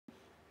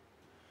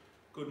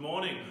Good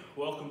morning.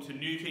 Welcome to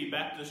Newquay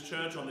Baptist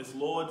Church on this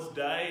Lord's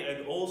Day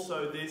and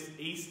also this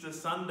Easter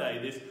Sunday,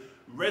 this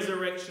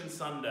Resurrection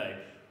Sunday,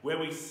 where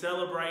we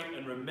celebrate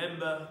and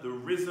remember the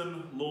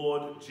risen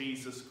Lord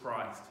Jesus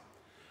Christ.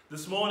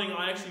 This morning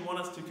I actually want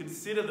us to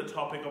consider the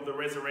topic of the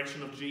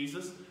resurrection of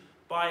Jesus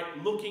by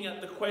looking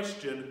at the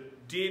question,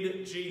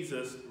 did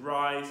Jesus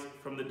rise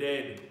from the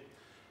dead?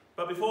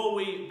 But before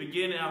we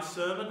begin our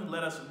sermon,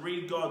 let us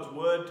read God's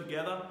word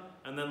together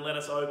and then let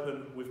us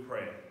open with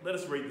prayer. Let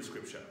us read the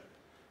scripture.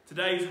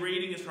 Today's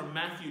reading is from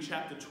Matthew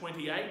chapter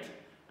 28,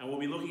 and we'll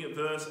be looking at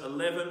verse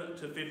 11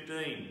 to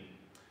 15.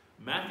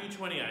 Matthew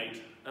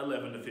 28,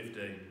 11 to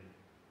 15.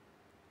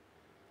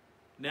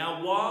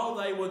 Now while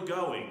they were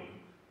going,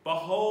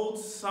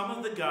 behold, some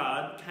of the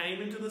guard came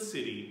into the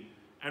city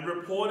and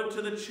reported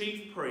to the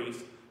chief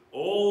priest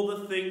all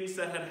the things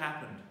that had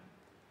happened.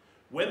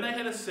 When they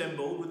had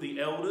assembled with the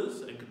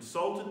elders and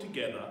consulted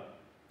together,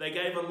 they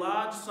gave a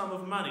large sum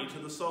of money to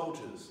the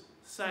soldiers,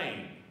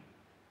 saying,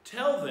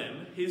 "Tell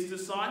them his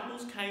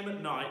disciples came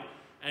at night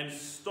and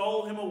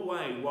stole him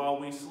away while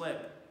we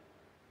slept.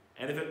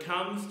 And if it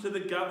comes to the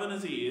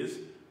governor's ears,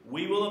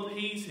 we will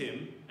appease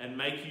him and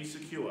make you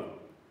secure."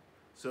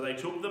 So they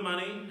took the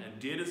money and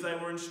did as they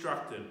were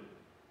instructed.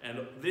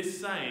 And this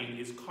saying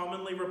is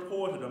commonly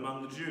reported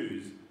among the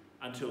Jews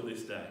until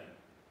this day.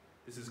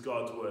 This is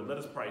God's word. Let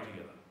us pray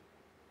together.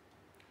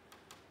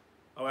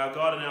 Oh, our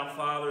God and our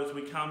Father, as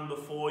we come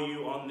before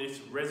you on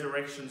this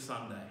Resurrection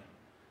Sunday,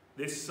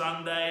 this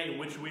Sunday in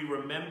which we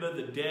remember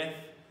the death,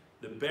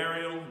 the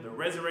burial, and the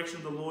resurrection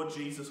of the Lord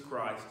Jesus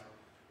Christ,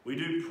 we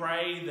do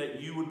pray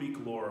that you would be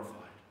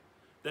glorified,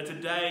 that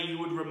today you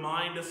would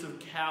remind us of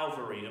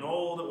Calvary and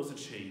all that was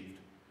achieved,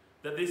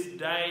 that this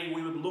day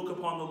we would look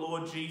upon the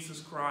Lord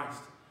Jesus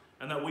Christ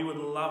and that we would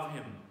love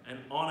him and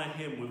honour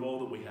him with all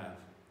that we have.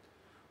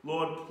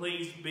 Lord,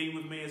 please be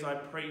with me as I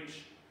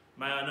preach.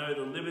 May I know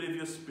the liberty of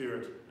your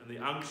Spirit and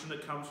the unction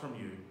that comes from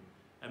you,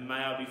 and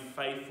may I be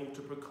faithful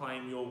to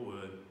proclaim your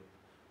word.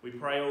 We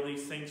pray all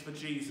these things for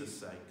Jesus'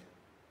 sake.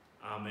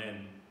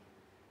 Amen.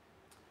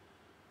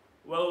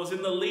 Well, it was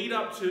in the lead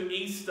up to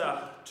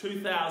Easter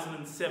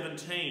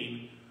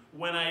 2017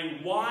 when a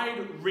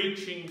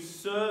wide-reaching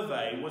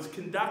survey was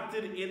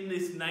conducted in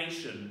this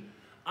nation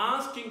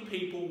asking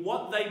people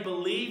what they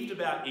believed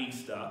about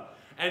Easter,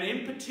 and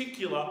in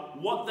particular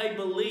what they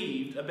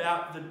believed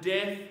about the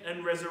death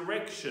and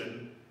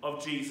resurrection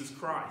of Jesus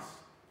Christ.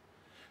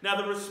 Now,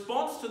 the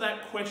response to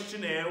that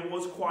questionnaire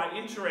was quite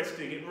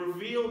interesting. It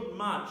revealed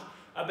much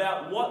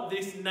about what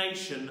this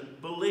nation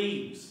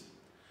believes.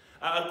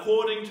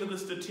 According to the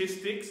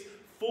statistics,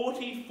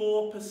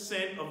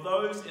 44% of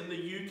those in the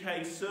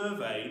UK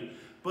surveyed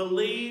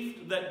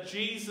believed that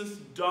Jesus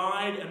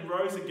died and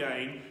rose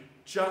again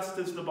just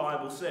as the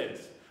Bible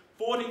says.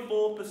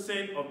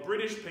 44% of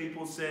British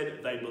people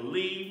said they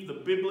believed the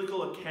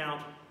biblical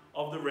account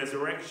of the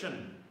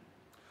resurrection.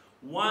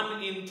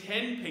 1 in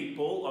 10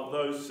 people of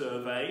those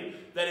surveyed,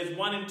 that is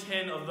 1 in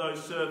 10 of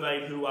those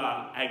surveyed who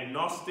are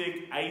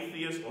agnostic,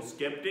 atheists or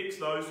skeptics,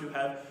 those who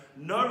have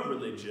no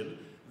religion,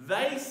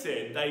 they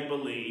said they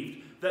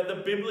believed that the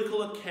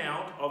biblical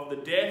account of the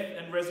death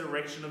and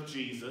resurrection of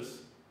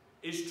Jesus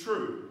is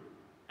true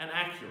and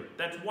accurate.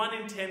 That's 1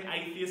 in 10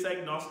 atheists,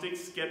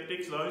 agnostics,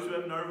 skeptics, those who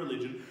have no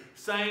religion,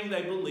 saying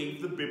they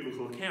believe the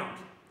biblical account.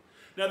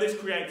 Now this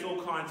creates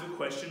all kinds of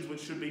questions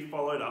which should be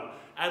followed up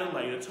at a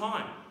later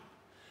time.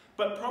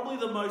 But probably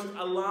the most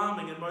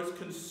alarming and most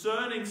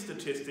concerning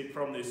statistic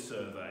from this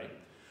survey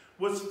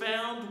was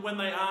found when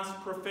they asked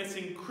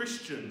professing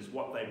Christians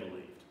what they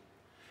believed.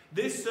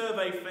 This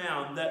survey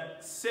found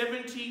that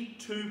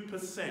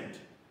 72%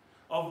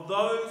 of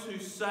those who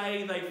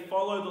say they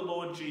follow the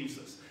Lord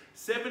Jesus,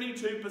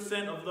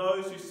 72% of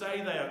those who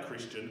say they are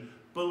Christian,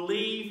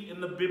 believe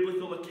in the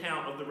biblical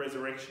account of the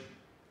resurrection.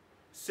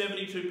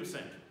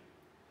 72%.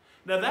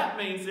 Now that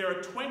means there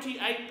are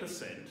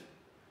 28%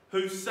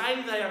 who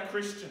say they are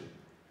Christian,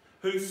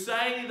 who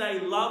say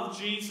they love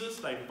Jesus,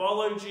 they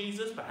follow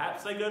Jesus,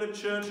 perhaps they go to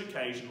church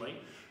occasionally.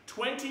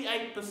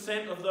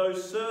 28% of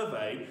those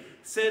surveyed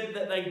said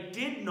that they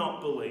did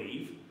not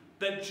believe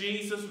that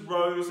Jesus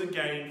rose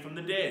again from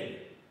the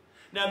dead.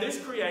 Now this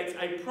creates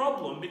a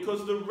problem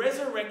because the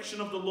resurrection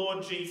of the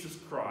Lord Jesus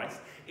Christ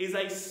is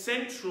a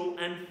central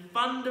and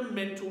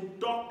fundamental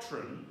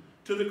doctrine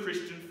to the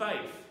Christian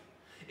faith.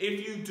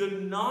 If you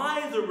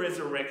deny the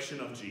resurrection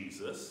of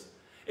Jesus,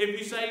 if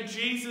you say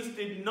Jesus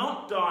did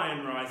not die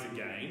and rise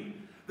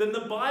again, then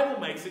the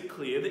Bible makes it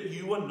clear that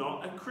you are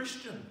not a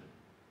Christian.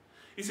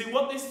 You see,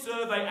 what this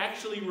survey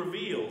actually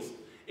reveals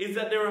is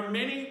that there are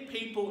many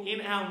people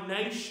in our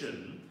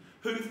nation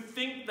who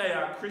think they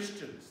are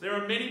Christians. There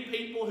are many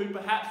people who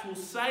perhaps will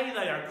say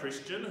they are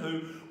Christian,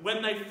 who,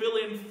 when they fill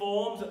in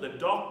forms at the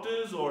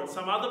doctor's or at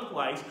some other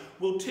place,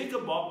 will tick a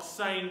box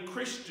saying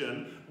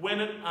Christian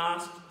when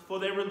asked for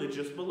their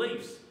religious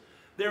beliefs.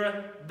 There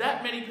are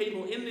that many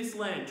people in this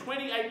land,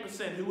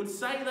 28%, who would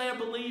say they are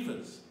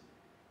believers,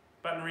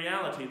 but in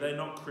reality they're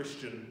not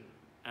Christian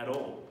at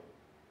all.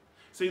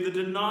 See, the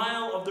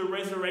denial of the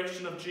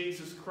resurrection of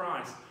Jesus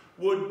Christ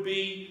would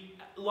be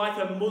like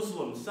a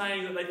Muslim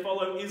saying that they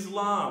follow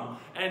Islam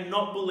and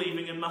not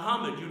believing in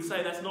Muhammad. You'd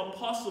say that's not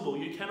possible.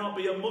 You cannot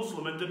be a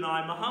Muslim and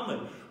deny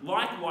Muhammad.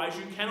 Likewise,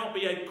 you cannot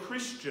be a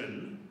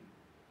Christian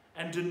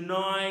and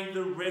deny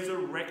the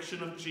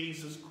resurrection of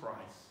Jesus Christ.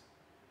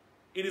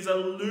 It is a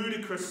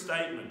ludicrous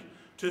statement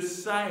to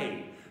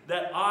say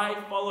that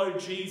I follow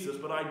Jesus,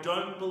 but I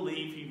don't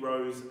believe he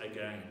rose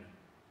again.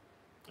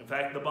 In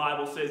fact, the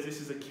Bible says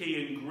this is a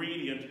key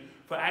ingredient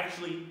for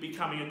actually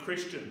becoming a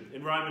Christian.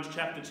 In Romans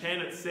chapter 10,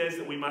 it says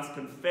that we must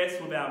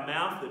confess with our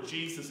mouth that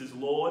Jesus is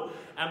Lord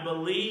and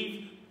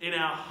believe in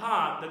our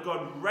heart that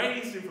God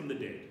raised him from the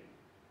dead.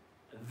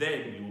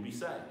 Then you will be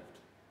saved.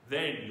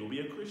 Then you'll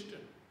be a Christian.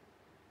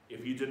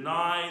 If you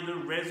deny the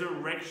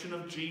resurrection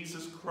of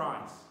Jesus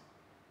Christ,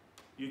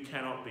 you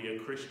cannot be a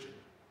Christian.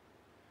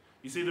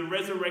 You see, the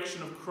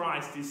resurrection of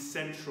Christ is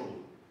central.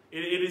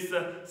 It is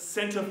the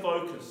center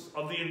focus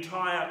of the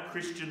entire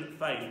Christian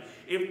faith.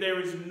 If there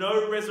is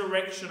no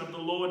resurrection of the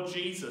Lord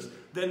Jesus,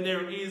 then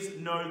there is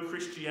no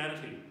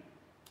Christianity.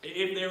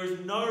 If there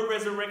is no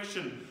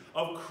resurrection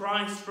of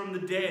Christ from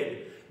the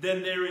dead,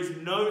 then there is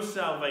no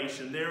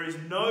salvation, there is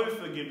no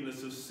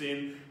forgiveness of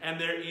sin, and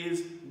there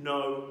is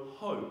no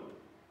hope.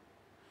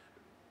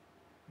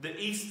 The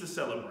Easter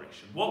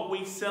celebration, what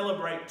we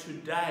celebrate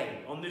today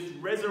on this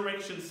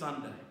Resurrection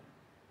Sunday,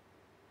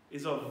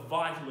 is of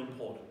vital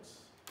importance.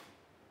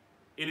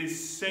 It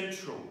is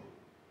central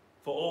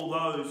for all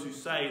those who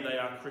say they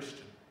are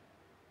Christian.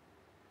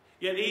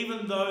 Yet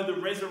even though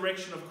the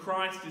resurrection of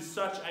Christ is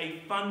such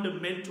a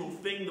fundamental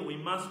thing that we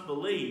must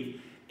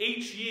believe,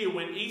 each year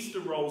when Easter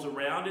rolls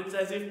around, it's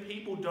as if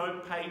people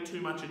don't pay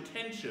too much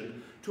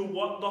attention to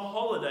what the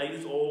holiday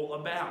is all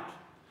about.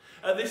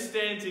 This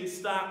stands in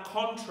stark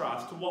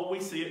contrast to what we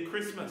see at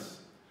Christmas.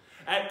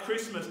 At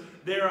Christmas,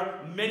 there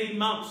are many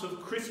months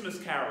of Christmas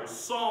carols,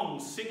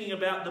 songs singing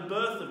about the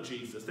birth of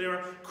Jesus. There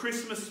are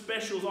Christmas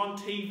specials on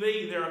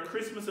TV. There are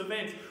Christmas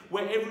events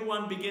where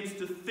everyone begins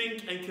to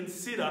think and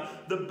consider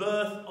the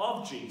birth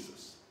of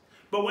Jesus.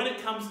 But when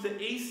it comes to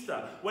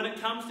Easter, when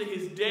it comes to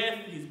his death,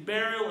 his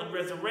burial and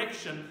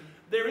resurrection,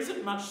 there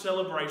isn't much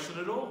celebration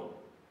at all.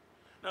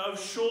 Now,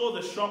 sure,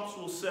 the shops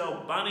will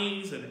sell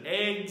bunnies and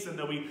eggs, and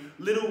there'll be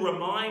little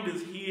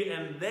reminders here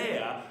and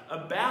there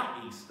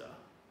about Easter.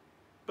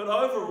 But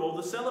overall,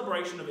 the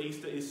celebration of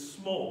Easter is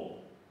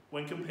small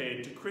when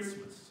compared to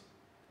Christmas.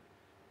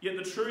 Yet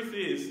the truth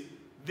is,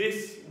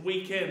 this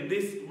weekend,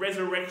 this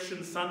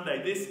Resurrection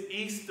Sunday, this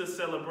Easter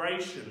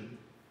celebration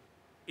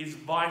is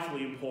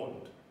vitally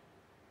important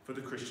for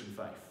the Christian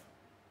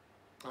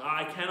faith.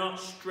 I cannot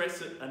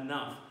stress it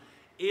enough.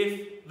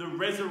 If the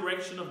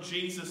resurrection of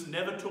Jesus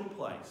never took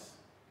place,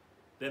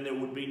 then there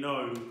would be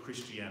no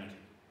Christianity.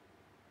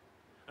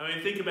 I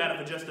mean, think about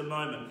it for just a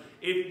moment.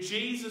 If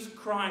Jesus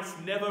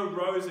Christ never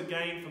rose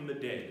again from the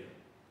dead,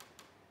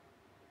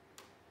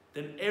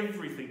 then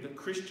everything that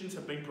Christians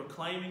have been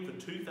proclaiming for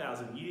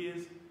 2,000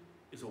 years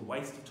is a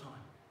waste of time.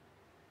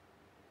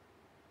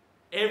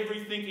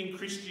 Everything in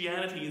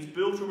Christianity is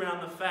built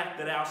around the fact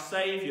that our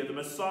Saviour, the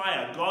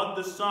Messiah, God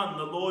the Son,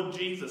 the Lord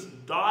Jesus,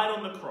 died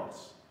on the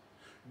cross,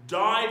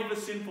 died for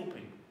sinful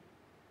people,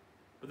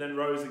 but then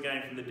rose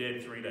again from the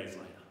dead 3 days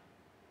later.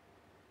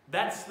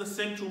 That's the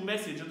central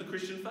message of the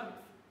Christian faith.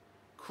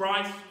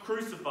 Christ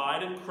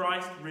crucified and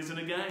Christ risen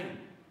again.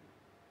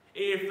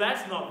 If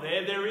that's not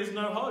there, there is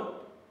no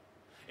hope.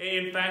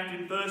 In fact,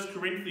 in 1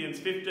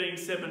 Corinthians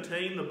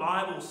 15:17, the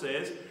Bible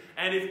says,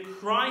 "And if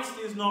Christ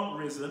is not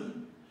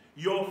risen,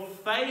 your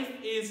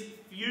faith is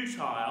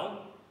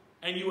futile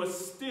and you are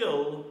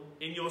still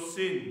in your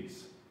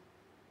sins."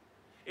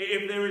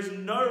 If there is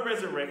no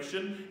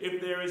resurrection,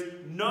 if there is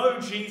no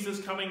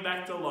Jesus coming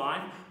back to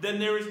life, then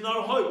there is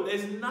no hope.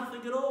 There's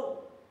nothing at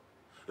all.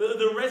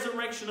 The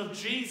resurrection of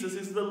Jesus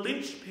is the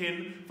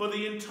linchpin for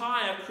the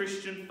entire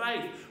Christian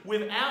faith.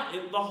 Without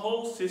it, the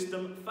whole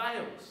system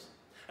fails.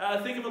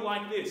 Think of it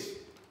like this.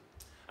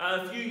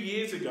 A few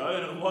years ago,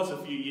 and it was a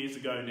few years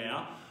ago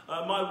now,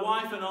 my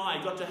wife and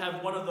I got to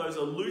have one of those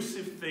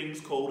elusive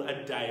things called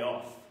a day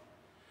off.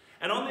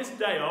 And on this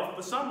day off,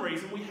 for some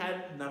reason, we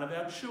had none of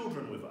our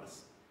children with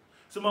us.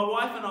 So my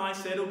wife and I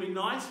said it would be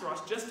nice for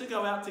us just to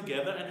go out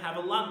together and have a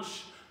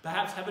lunch.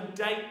 Perhaps have a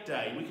date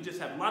day. We could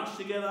just have lunch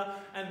together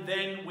and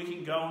then we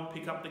can go and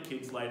pick up the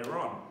kids later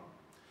on.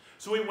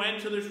 So we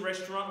went to this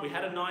restaurant, we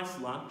had a nice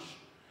lunch,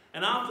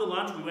 and after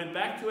lunch we went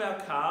back to our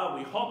car,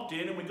 we hopped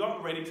in and we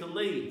got ready to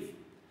leave.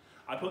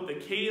 I put the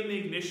key in the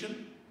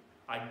ignition,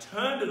 I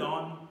turned it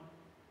on,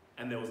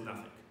 and there was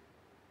nothing.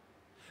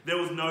 There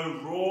was no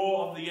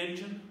roar of the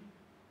engine,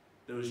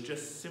 there was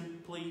just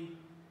simply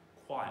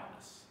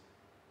quietness.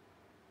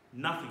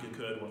 Nothing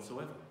occurred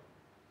whatsoever.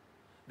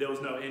 There was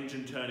no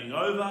engine turning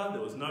over, there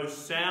was no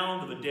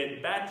sound of a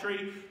dead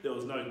battery, there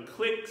was no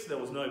clicks, there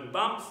was no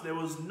bumps, there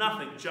was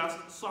nothing,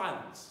 just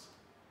silence.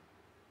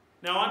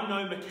 Now, I'm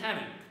no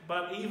mechanic,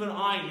 but even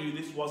I knew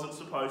this wasn't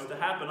supposed to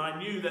happen. I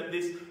knew that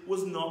this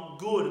was not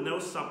good and there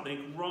was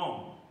something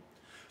wrong.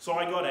 So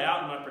I got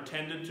out and I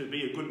pretended to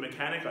be a good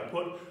mechanic. I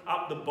put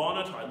up the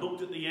bonnet, I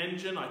looked at the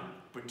engine, I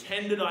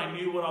pretended I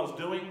knew what I was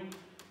doing,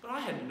 but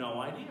I had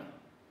no idea.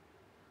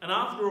 And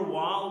after a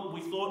while,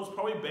 we thought it was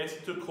probably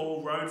best to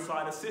call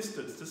roadside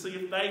assistance to see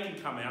if they can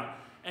come out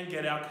and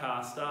get our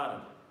car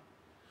started.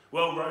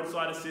 Well,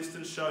 roadside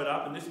assistance showed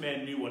up, and this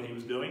man knew what he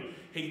was doing.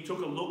 He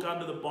took a look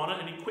under the bonnet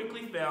and he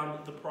quickly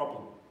found the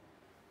problem.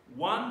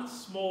 One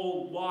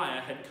small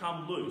wire had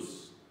come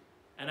loose,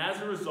 and as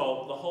a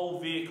result, the whole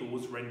vehicle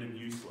was rendered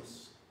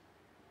useless.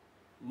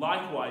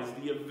 Likewise,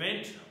 the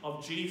event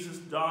of Jesus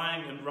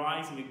dying and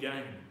rising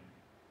again,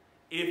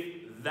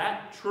 if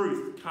that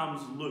truth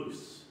comes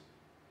loose,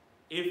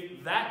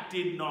 if that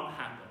did not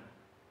happen,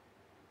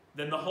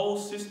 then the whole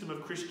system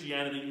of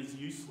Christianity is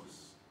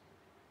useless.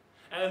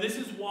 And this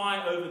is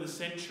why over the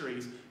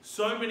centuries,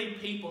 so many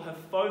people have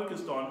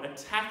focused on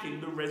attacking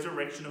the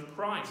resurrection of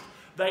Christ.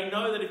 They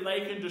know that if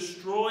they can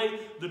destroy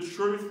the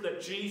truth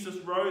that Jesus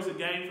rose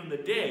again from the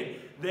dead,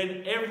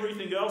 then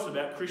everything else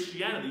about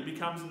Christianity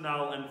becomes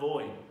null and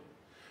void.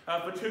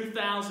 For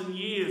 2,000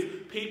 years,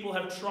 people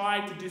have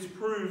tried to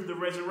disprove the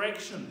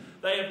resurrection.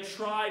 They have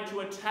tried to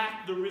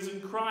attack the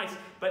risen Christ,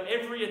 but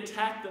every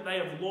attack that they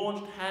have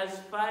launched has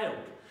failed.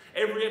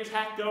 Every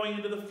attack going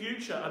into the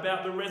future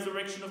about the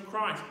resurrection of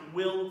Christ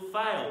will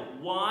fail.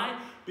 Why?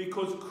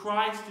 Because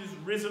Christ is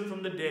risen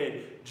from the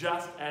dead,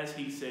 just as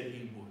he said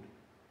he would.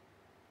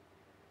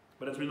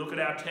 But as we look at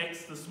our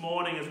text this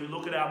morning, as we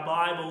look at our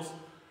Bibles,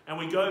 and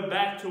we go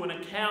back to an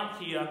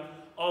account here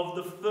of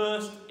the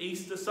first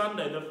Easter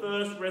Sunday, the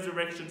first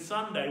Resurrection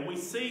Sunday, we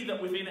see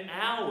that within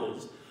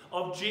hours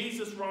of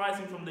Jesus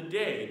rising from the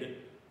dead,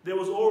 there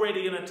was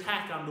already an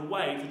attack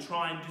underway to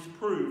try and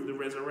disprove the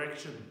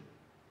resurrection.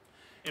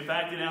 In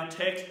fact, in our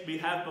text we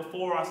have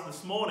before us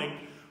this morning,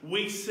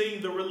 we see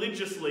the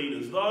religious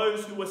leaders,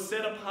 those who were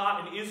set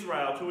apart in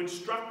Israel to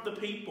instruct the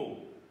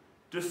people,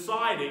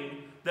 deciding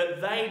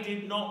that they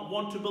did not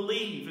want to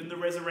believe in the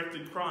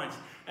resurrected Christ.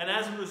 And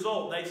as a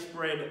result, they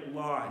spread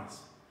lies.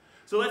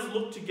 So let's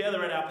look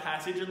together at our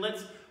passage and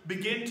let's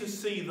begin to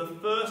see the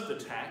first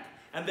attack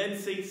and then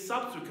see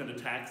subsequent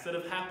attacks that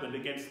have happened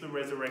against the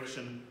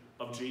resurrection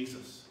of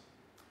Jesus.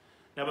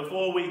 Now,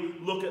 before we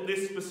look at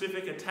this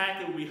specific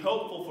attack, it would be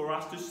helpful for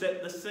us to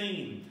set the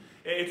scene.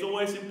 It's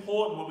always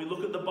important when we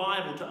look at the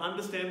Bible to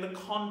understand the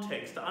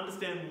context, to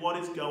understand what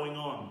is going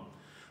on.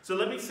 So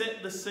let me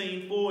set the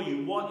scene for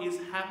you. What is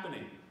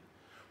happening?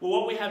 Well,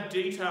 what we have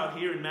detailed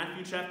here in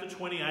Matthew chapter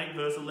 28,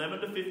 verse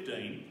 11 to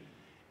 15,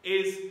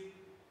 is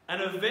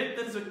an event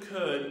that has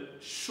occurred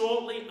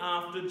shortly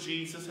after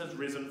Jesus has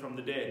risen from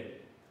the dead.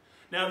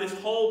 Now, this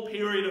whole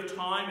period of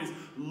time is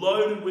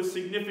loaded with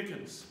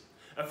significance.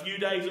 A few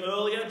days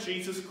earlier,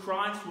 Jesus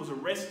Christ was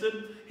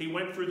arrested. He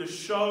went through the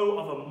show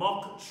of a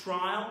mock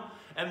trial,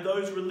 and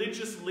those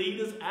religious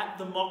leaders at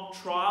the mock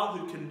trial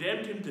who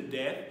condemned him to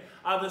death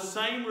are the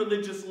same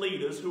religious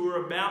leaders who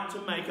were about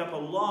to make up a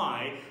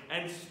lie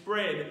and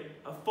spread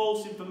a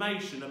false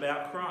information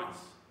about Christ.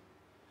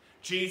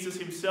 Jesus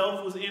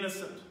himself was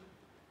innocent.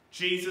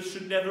 Jesus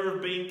should never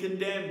have been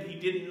condemned. He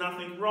did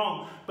nothing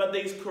wrong. But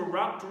these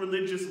corrupt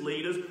religious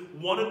leaders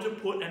wanted to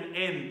put an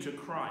end to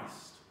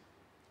Christ.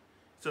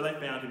 So they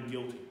found him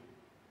guilty.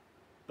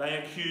 They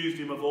accused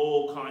him of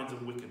all kinds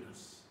of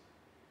wickedness.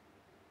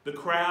 The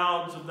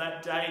crowds of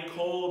that day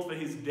called for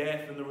his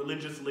death, and the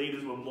religious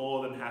leaders were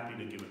more than happy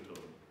to give it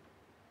to him.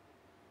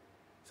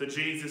 So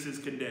Jesus is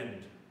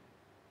condemned.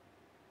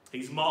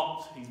 He's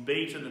mocked, he's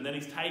beaten, and then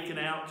he's taken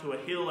out to a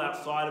hill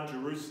outside of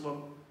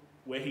Jerusalem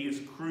where he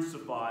is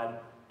crucified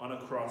on a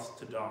cross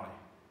to die.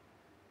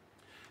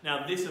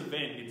 Now, this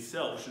event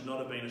itself should not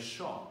have been a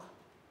shock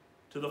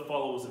to the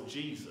followers of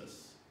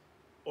Jesus,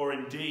 or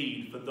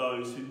indeed for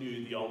those who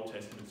knew the Old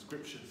Testament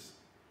scriptures.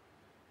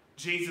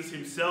 Jesus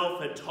himself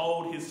had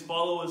told his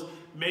followers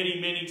many,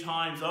 many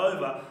times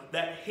over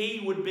that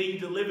he would be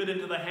delivered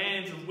into the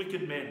hands of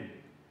wicked men,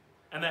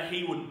 and that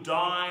he would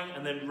die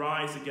and then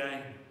rise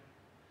again.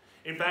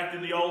 In fact,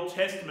 in the Old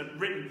Testament,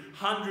 written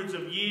hundreds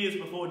of years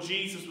before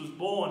Jesus was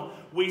born,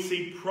 we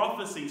see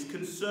prophecies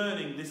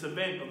concerning this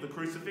event of the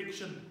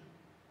crucifixion.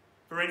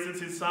 For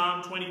instance, in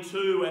Psalm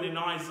 22 and in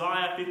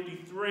Isaiah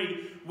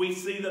 53, we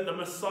see that the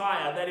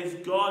Messiah, that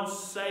is God's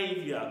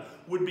Saviour,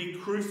 would be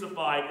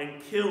crucified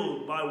and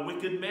killed by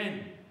wicked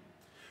men.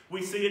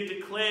 We see it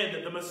declared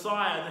that the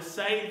Messiah, the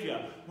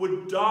Saviour,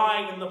 would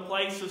die in the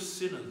place of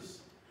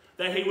sinners,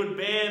 that he would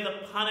bear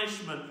the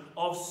punishment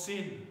of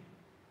sin.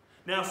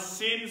 Now,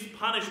 sin's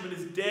punishment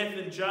is death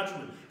and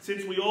judgment.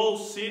 Since we all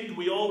sinned,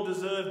 we all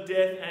deserve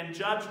death and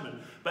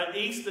judgment. But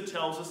Easter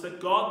tells us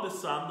that God the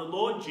Son, the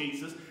Lord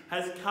Jesus,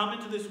 has come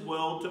into this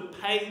world to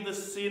pay the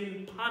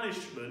sin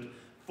punishment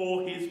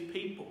for his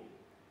people.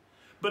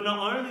 But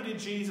not only did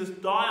Jesus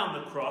die on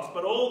the cross,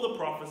 but all the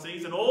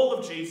prophecies and all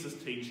of Jesus'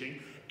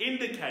 teaching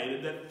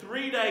indicated that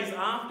 3 days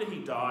after he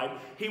died,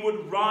 he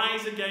would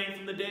rise again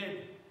from the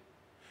dead.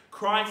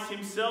 Christ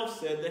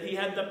himself said that he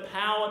had the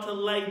power to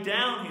lay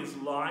down his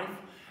life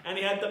and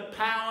he had the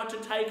power to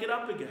take it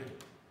up again.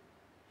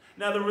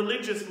 Now, the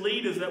religious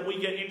leaders that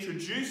we get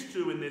introduced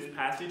to in this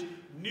passage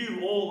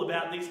knew all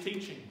about these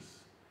teachings.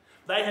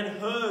 They had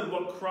heard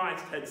what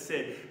Christ had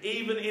said.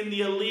 Even in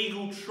the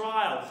illegal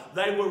trial,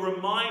 they were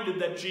reminded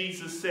that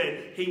Jesus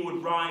said he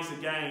would rise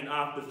again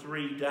after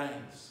 3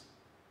 days.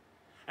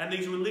 And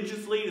these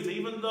religious leaders,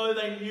 even though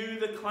they knew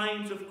the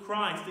claims of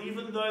Christ,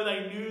 even though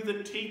they knew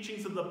the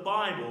teachings of the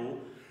Bible,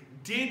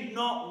 did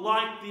not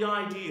like the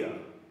idea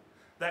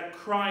that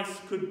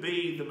Christ could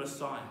be the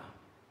Messiah.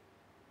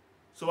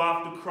 So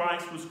after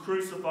Christ was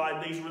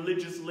crucified, these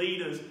religious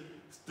leaders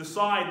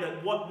decide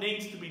that what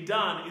needs to be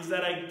done is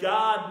that a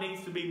guard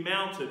needs to be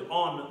mounted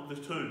on the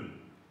tomb.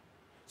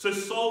 So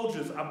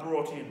soldiers are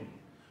brought in.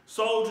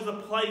 Soldiers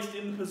are placed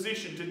in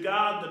position to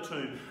guard the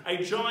tomb.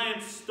 A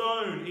giant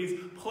stone is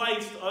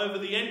placed over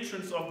the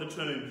entrance of the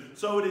tomb,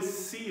 so it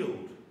is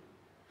sealed.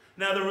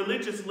 Now the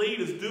religious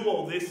leaders do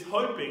all this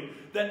hoping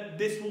that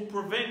this will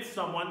prevent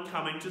someone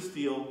coming to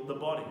steal the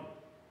body.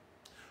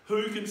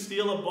 Who can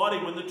steal a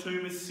body when the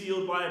tomb is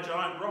sealed by a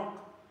giant rock?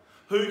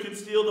 Who can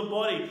steal the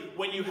body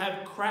when you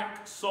have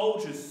crack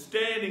soldiers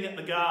standing at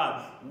the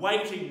guard,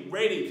 waiting,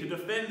 ready to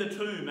defend the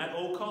tomb at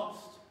all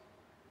costs?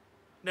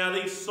 Now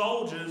these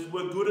soldiers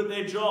were good at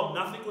their job.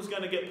 Nothing was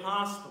going to get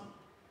past them.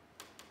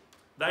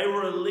 They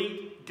were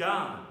elite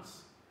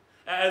guards.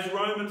 As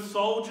Roman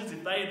soldiers,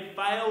 if they had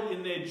failed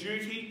in their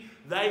duty,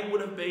 they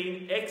would have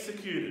been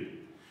executed.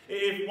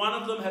 If one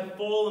of them had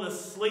fallen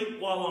asleep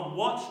while on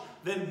watch,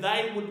 then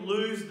they would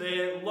lose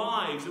their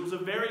lives. It was a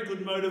very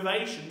good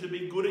motivation to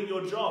be good at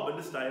your job and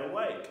to stay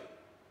awake.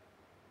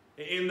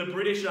 In the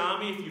British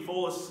Army, if you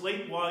fall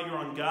asleep while you're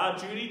on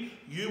guard duty,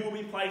 you will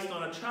be placed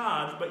on a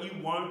charge, but you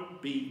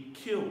won't be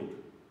killed.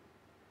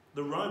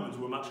 The Romans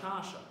were much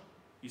harsher.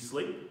 You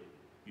sleep,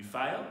 you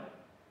fail,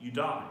 you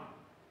die.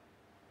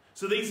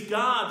 So these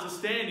guards are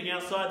standing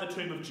outside the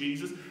tomb of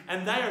Jesus,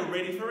 and they are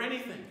ready for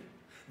anything.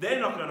 They're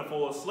not going to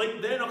fall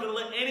asleep. They're not going to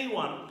let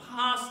anyone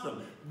pass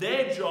them.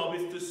 Their job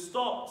is to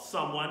stop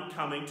someone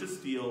coming to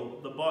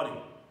steal the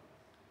body.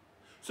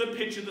 So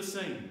picture the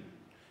scene.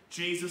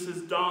 Jesus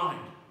has died.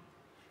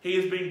 He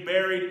has been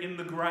buried in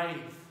the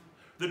grave.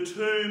 The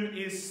tomb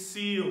is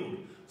sealed.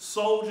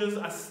 Soldiers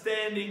are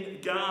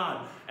standing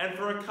guard. And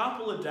for a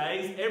couple of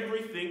days,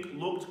 everything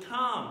looked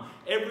calm.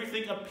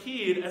 Everything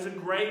appeared as a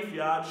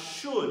graveyard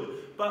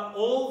should. But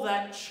all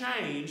that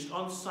changed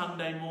on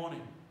Sunday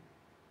morning.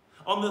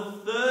 On the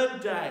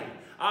third day,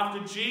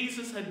 after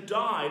Jesus had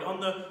died,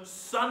 on the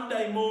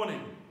Sunday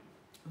morning,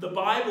 the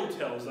Bible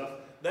tells us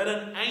that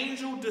an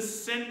angel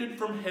descended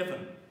from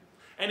heaven.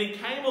 And he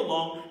came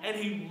along and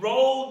he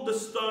rolled the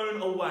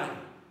stone away.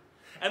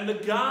 And the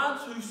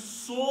guards who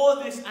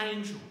saw this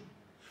angel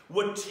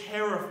were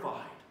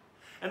terrified.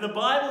 And the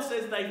Bible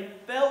says they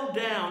fell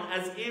down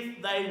as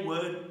if they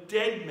were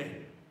dead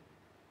men.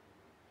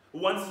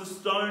 Once the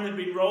stone had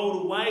been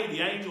rolled away, the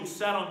angel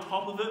sat on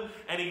top of it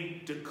and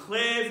he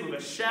declares with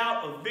a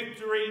shout of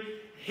victory,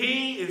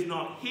 "He is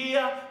not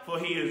here, for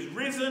he is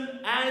risen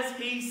as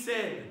he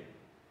said.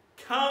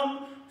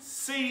 Come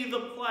see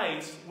the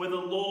place where the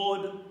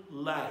Lord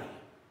lay."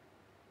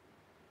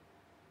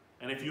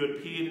 And if you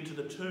had peered into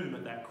the tomb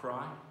at that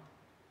cry,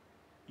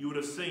 you would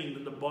have seen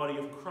that the body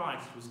of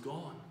Christ was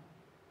gone.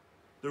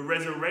 The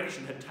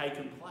resurrection had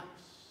taken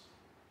place.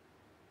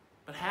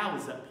 But how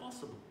is that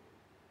possible?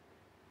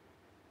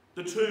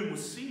 The tomb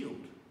was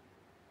sealed.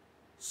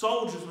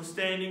 Soldiers were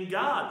standing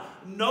guard.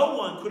 No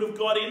one could have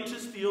got in to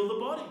steal the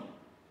body.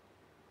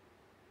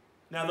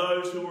 Now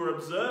those who were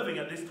observing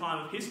at this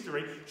time of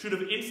history should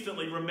have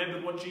instantly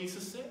remembered what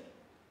Jesus said.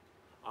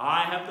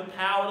 I have the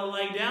power to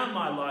lay down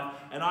my life,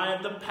 and I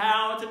have the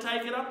power to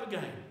take it up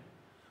again.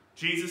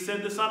 Jesus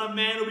said the Son of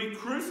Man will be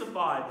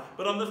crucified,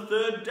 but on the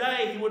third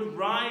day he would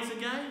rise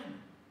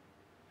again.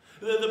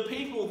 The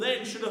people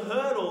then should have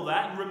heard all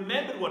that and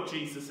remembered what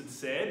Jesus had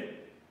said,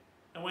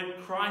 and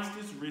went, Christ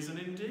is risen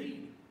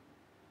indeed.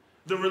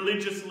 The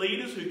religious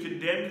leaders who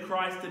condemned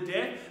Christ to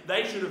death,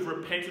 they should have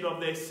repented of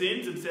their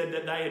sins and said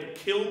that they had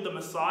killed the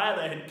Messiah,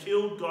 they had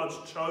killed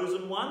God's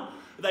chosen one.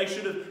 They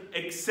should have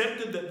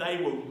accepted that they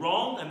were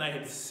wrong and they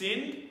had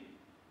sinned,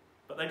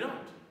 but they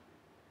don't.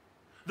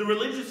 The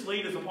religious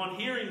leaders, upon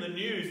hearing the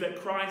news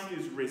that Christ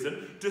is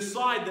risen,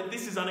 decide that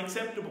this is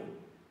unacceptable.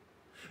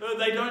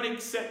 They don't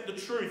accept the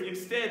truth.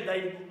 Instead,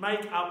 they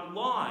make up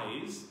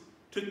lies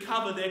to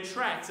cover their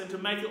tracks and to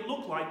make it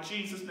look like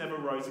Jesus never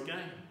rose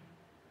again.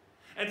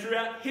 And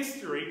throughout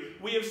history,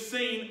 we have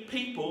seen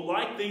people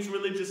like these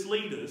religious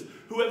leaders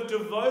who have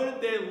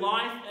devoted their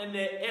life and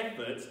their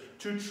efforts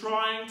to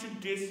trying to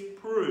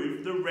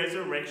disprove the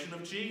resurrection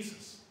of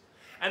Jesus.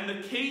 And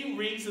the key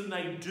reason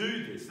they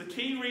do this, the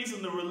key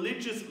reason the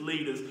religious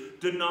leaders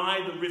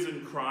deny the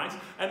risen Christ,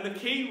 and the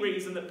key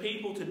reason that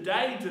people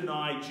today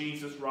deny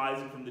Jesus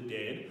rising from the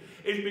dead,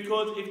 is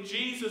because if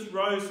Jesus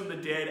rose from the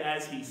dead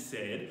as he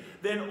said,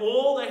 then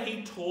all that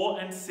he taught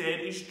and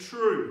said is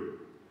true.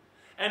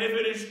 And if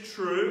it is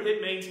true,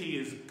 it means he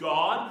is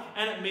God,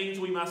 and it means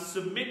we must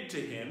submit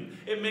to him.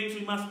 It means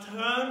we must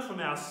turn from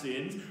our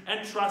sins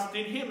and trust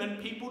in him,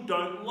 and people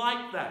don't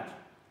like that.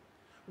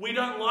 We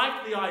don't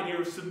like the idea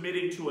of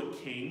submitting to a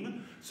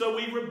king, so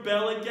we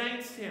rebel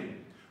against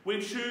him. We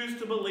choose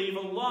to believe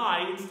a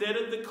lie instead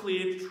of the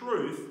clear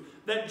truth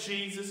that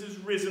Jesus is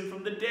risen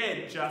from the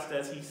dead, just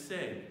as he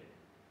said.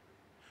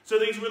 So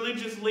these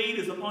religious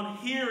leaders, upon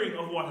hearing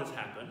of what has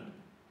happened,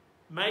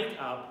 make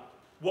up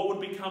what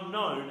would become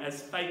known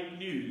as fake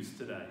news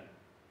today.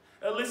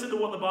 Listen to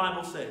what the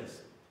Bible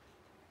says.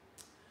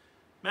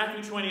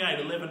 Matthew 28,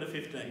 11 to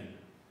 15.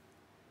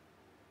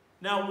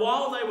 Now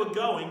while they were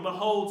going,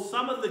 behold,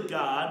 some of the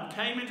guard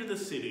came into the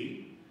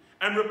city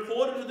and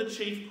reported to the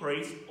chief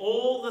priests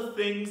all the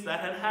things that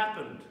had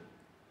happened.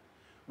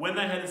 When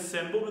they had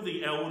assembled with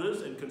the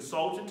elders and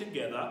consulted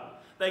together,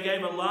 they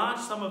gave a large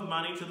sum of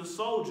money to the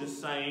soldiers,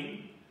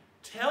 saying,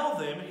 "Tell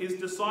them his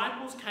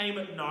disciples came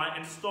at night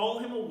and stole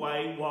him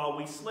away while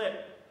we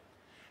slept.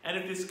 And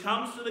if this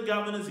comes to the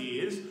governor's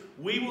ears,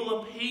 we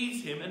will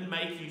appease him and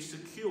make you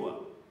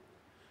secure."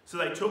 So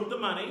they took the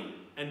money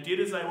and did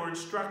as they were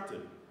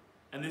instructed.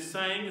 And this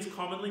saying is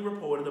commonly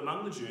reported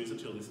among the Jews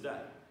until this day.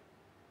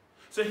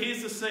 So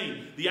here's the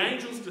scene. The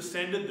angels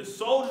descended, the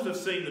soldiers have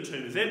seen the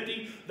tomb is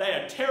empty, they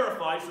are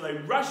terrified, so they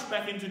rush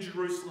back into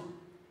Jerusalem.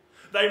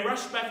 They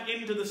rush back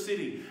into the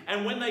city.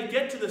 And when they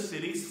get to the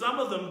city, some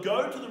of them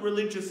go to the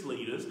religious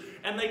leaders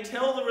and they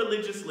tell the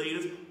religious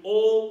leaders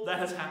all that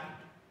has happened.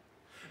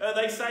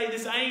 They say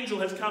this angel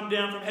has come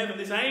down from heaven.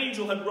 This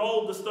angel had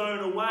rolled the stone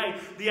away.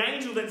 The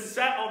angel then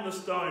sat on the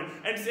stone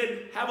and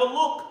said, "Have a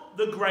look,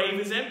 the grave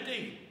is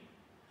empty."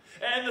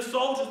 And the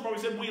soldiers probably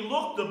said, "We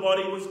looked, the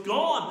body was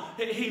gone.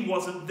 He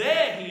wasn't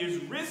there, he is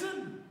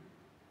risen."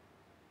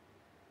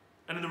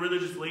 And then the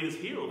religious leaders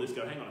hear all this,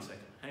 go, "Hang on a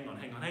second, hang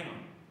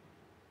on.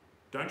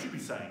 Don't you be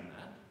saying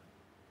that.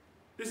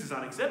 This is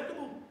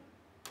unacceptable.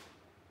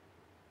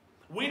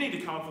 We need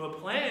to come up with a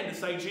plan to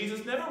say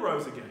Jesus never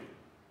rose again."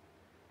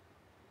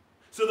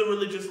 So the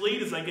religious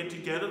leaders, they get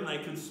together and they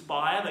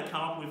conspire, they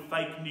come up with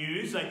fake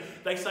news,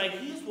 they say,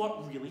 "Here's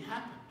what really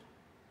happened."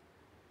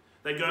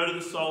 They go to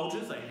the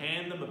soldiers, they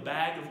hand them a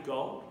bag of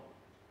gold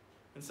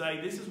and say,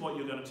 "This is what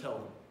you're going to tell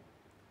them.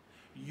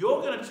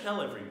 You're going to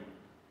tell everyone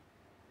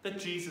that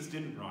Jesus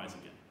didn't rise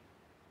again.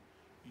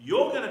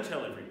 You're going to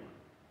tell everyone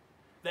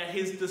that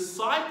his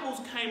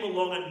disciples came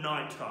along at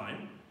night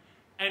time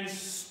and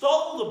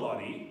stole the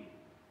body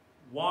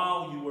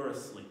while you were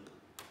asleep."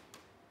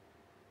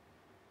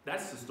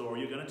 That's the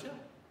story you're going to tell.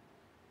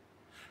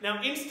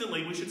 Now,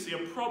 instantly, we should see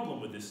a problem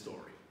with this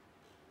story.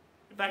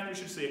 In fact, we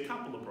should see a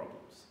couple of problems.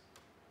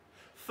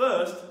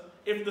 First,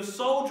 if the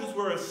soldiers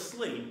were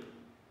asleep,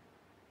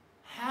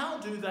 how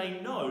do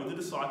they know the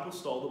disciples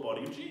stole the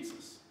body of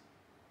Jesus?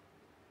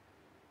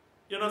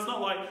 You know, it's not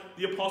like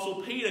the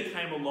Apostle Peter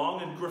came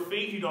along and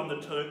graffitied on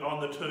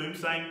the tomb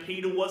saying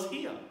Peter was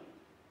here.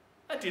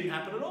 That didn't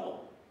happen at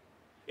all.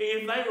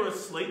 If they were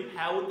asleep,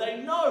 how would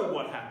they know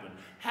what happened?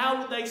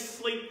 How would they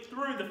sleep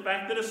through the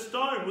fact that a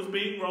stone was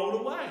being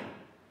rolled away?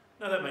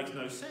 No, that makes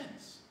no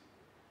sense.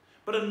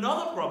 But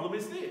another problem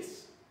is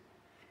this.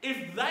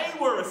 If they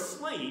were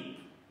asleep,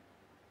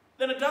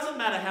 then it doesn't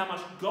matter how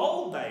much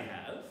gold they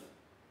have,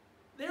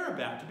 they're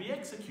about to be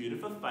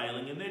executed for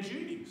failing in their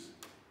duties.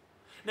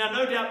 Now,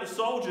 no doubt the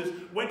soldiers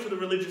went to the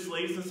religious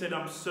leaders and said,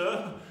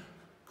 "Sir,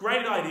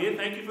 great idea,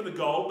 thank you for the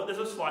gold, but there's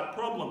a slight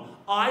problem.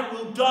 I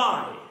will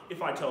die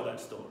if I tell that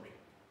story."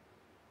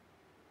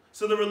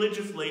 So the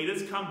religious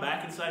leaders come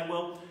back and say,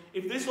 "Well,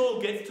 if this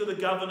all gets to the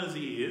governor's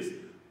ears,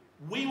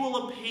 we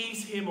will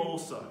appease him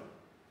also,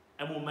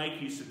 and we'll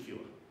make you secure.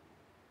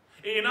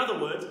 In other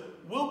words,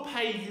 we'll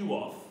pay you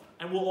off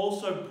and we'll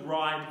also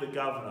bribe the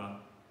governor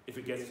if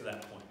it gets to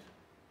that point."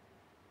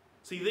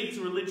 See, these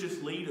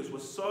religious leaders were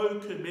so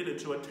committed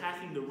to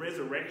attacking the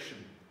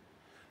resurrection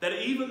that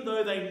even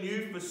though they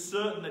knew for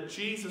certain that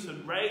Jesus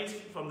had raised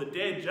from the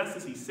dead, just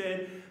as he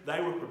said, they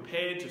were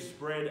prepared to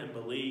spread and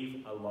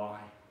believe a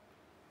lie.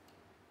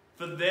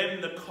 For them,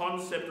 the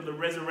concept of the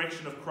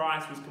resurrection of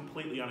Christ was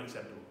completely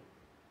unacceptable.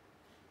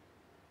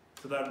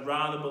 So they'd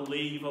rather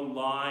believe a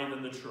lie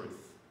than the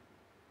truth.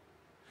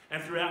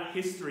 And throughout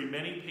history,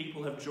 many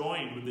people have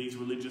joined with these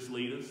religious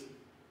leaders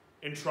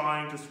in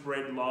trying to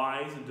spread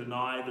lies and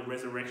deny the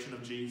resurrection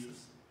of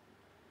Jesus.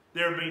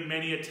 There have been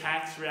many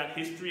attacks throughout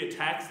history,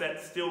 attacks that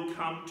still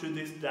come to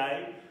this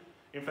day.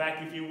 In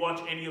fact, if you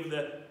watch any of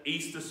the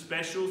Easter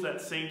specials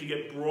that seem to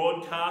get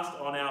broadcast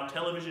on our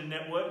television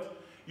networks,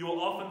 you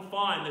will often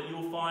find that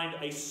you'll find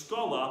a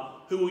scholar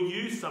who will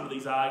use some of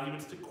these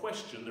arguments to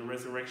question the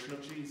resurrection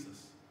of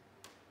Jesus.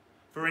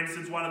 For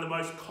instance, one of the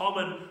most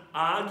common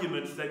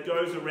arguments that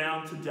goes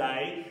around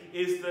today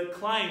is the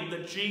claim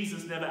that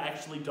Jesus never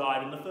actually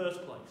died in the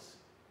first place.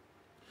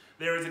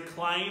 There is a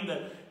claim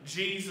that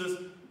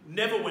Jesus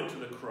never went to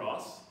the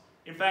cross.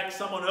 In fact,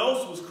 someone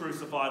else was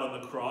crucified on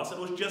the cross and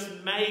was just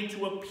made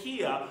to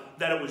appear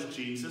that it was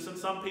Jesus, and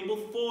some people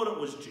thought it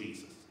was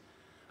Jesus.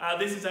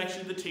 This is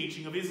actually the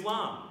teaching of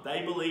Islam.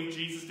 They believe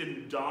Jesus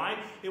didn't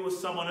die. It was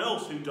someone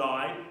else who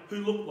died who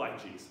looked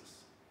like Jesus.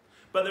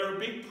 But there are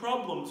big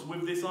problems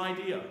with this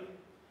idea.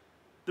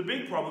 The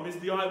big problem is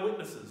the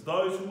eyewitnesses,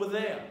 those who were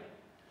there.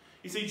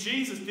 You see,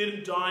 Jesus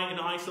didn't die in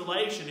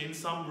isolation in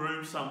some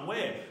room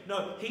somewhere.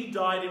 No, he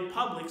died in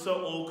public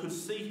so all could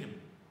see him.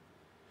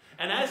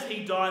 And as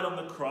he died on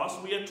the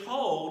cross, we are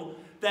told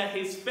that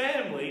his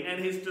family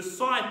and his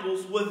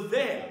disciples were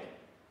there.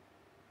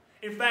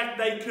 In fact,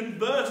 they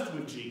conversed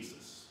with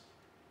Jesus.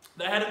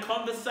 They had a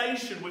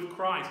conversation with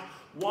Christ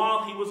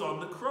while he was on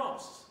the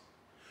cross.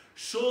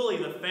 Surely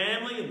the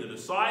family and the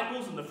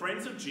disciples and the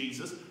friends of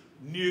Jesus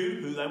knew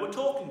who they were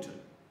talking to.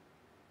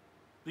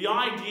 The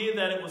idea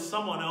that it was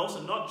someone else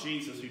and not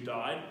Jesus who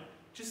died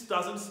just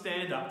doesn't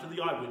stand up to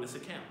the eyewitness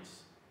accounts.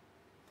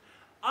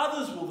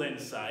 Others will then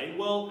say,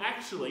 well,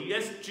 actually,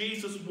 yes,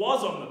 Jesus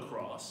was on the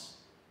cross,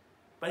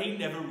 but he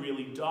never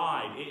really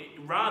died.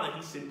 Rather,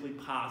 he simply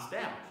passed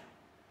out.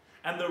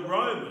 And the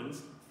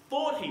Romans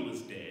thought he was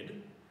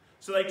dead,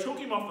 so they took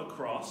him off the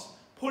cross,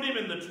 put him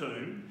in the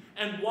tomb,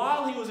 and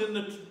while he was in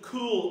the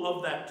cool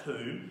of that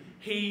tomb,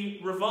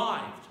 he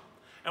revived.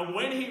 And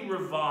when he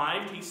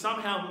revived, he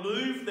somehow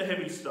moved the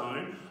heavy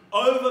stone,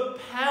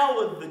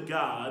 overpowered the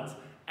guards,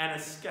 and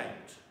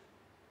escaped.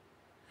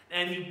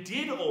 And he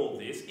did all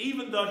this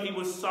even though he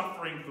was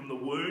suffering from the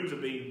wounds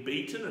of being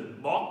beaten and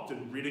mocked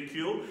and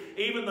ridiculed,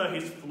 even though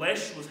his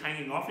flesh was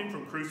hanging off him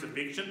from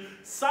crucifixion.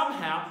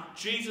 Somehow,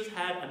 Jesus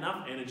had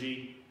enough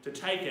energy to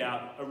take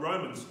out a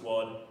Roman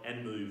squad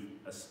and move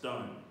a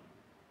stone.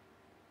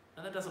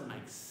 Now that doesn't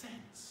make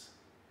sense.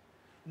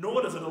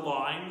 Nor does it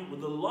align with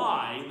the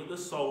lie that the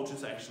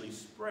soldiers actually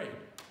spread.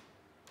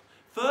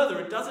 Further,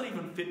 it doesn't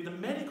even fit the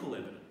medical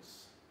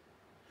evidence.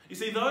 You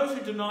see, those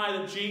who deny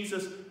that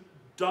Jesus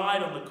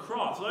died on the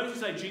cross, those who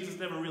say Jesus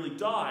never really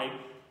died,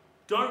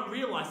 don't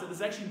realise that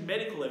there's actually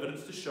medical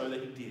evidence to show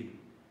that he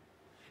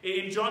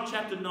did. In John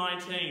chapter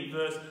 19,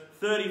 verse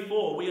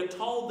 34, we are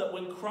told that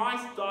when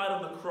Christ died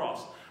on the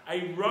cross,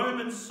 a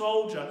Roman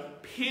soldier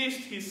pierced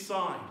his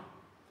side.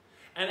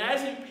 And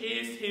as he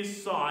pierced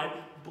his side,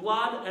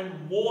 blood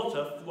and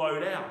water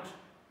flowed out.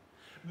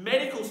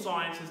 Medical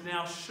science has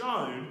now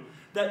shown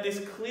that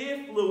this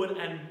clear fluid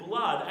and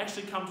blood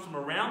actually comes from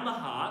around the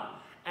heart,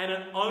 and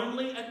it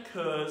only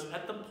occurs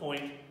at the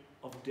point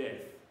of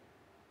death.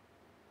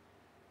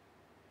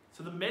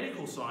 So the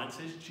medical science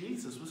says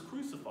Jesus was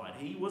crucified.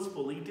 He was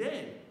fully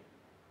dead.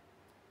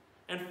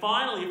 And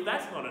finally, if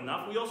that's not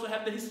enough, we also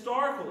have the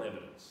historical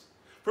evidence.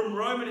 From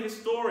Roman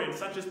historians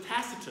such as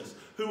Tacitus,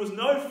 who was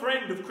no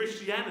friend of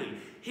Christianity,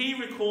 he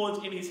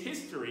records in his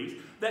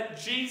histories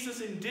that Jesus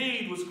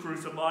indeed was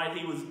crucified,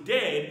 he was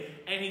dead,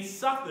 and he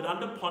suffered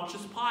under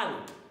Pontius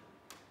Pilate.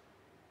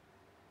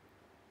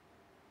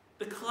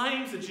 The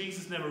claims that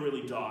Jesus never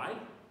really died,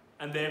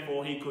 and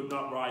therefore he could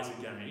not rise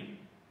again,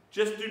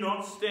 just do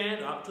not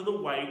stand up to the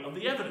weight of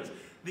the evidence.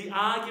 The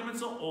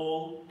arguments are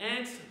all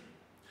answered.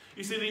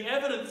 You see, the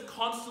evidence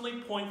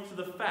constantly points to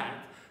the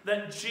fact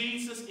that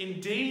Jesus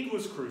indeed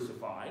was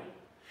crucified,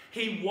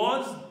 he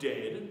was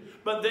dead,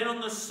 but then on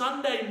the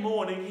Sunday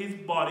morning his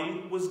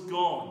body was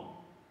gone.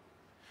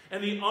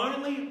 And the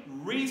only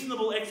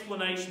reasonable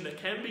explanation that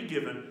can be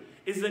given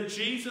is that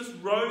Jesus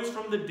rose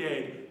from the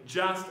dead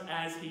just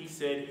as he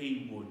said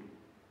he would.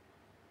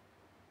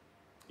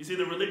 You see,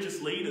 the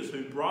religious leaders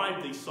who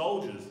bribed these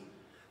soldiers,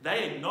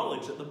 they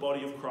acknowledge that the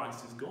body of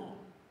Christ is gone.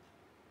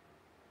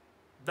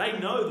 They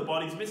know the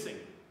body's missing.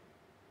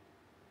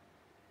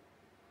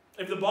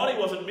 If the body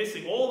wasn't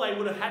missing, all they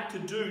would have had to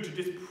do to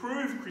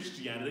disprove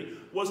Christianity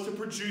was to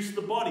produce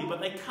the body,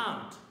 but they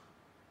can't.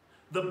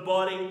 The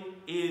body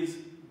is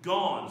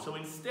gone. So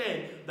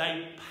instead,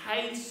 they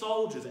pay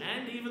soldiers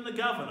and even the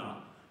governor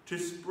to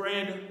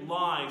spread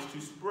lies,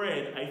 to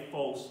spread a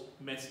false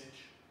message.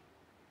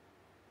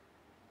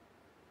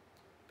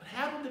 But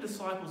how did the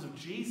disciples of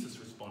Jesus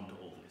respond to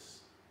all this?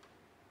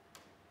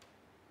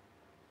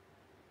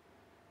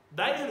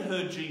 They had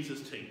heard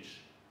Jesus teach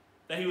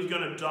that he was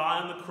going to die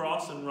on the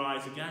cross and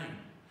rise again.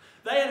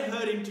 They had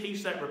heard him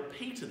teach that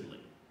repeatedly.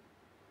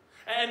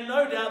 And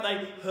no doubt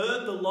they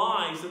heard the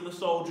lies that the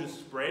soldiers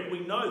spread.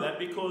 We know that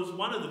because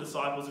one of the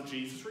disciples of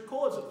Jesus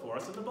records it for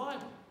us in the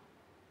Bible.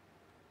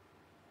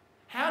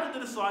 How did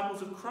the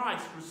disciples of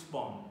Christ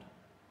respond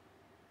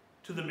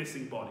to the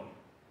missing body?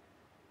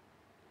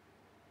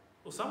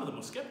 Well, some of them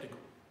were skeptical.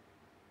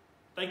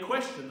 They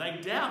questioned, they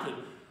doubted,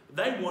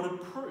 they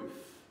wanted proof.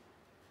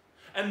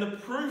 And the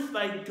proof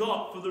they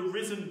got for the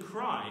risen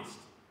Christ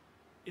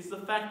is the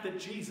fact that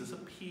Jesus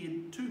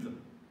appeared to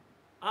them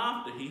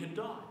after he had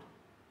died.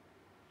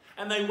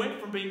 And they went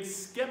from being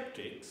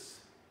skeptics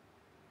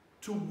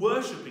to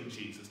worshipping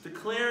Jesus,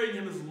 declaring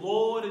him as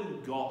Lord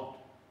and God.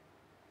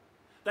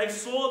 They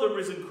saw the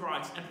risen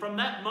Christ, and from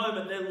that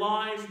moment their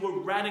lives were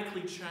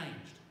radically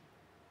changed.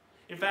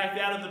 In fact,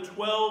 out of the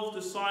 12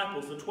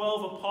 disciples, the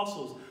 12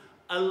 apostles,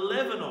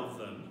 11 of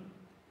them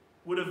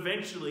would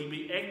eventually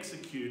be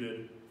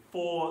executed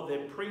for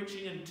their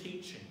preaching and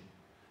teaching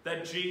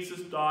that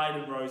Jesus died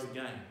and rose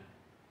again.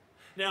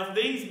 Now, if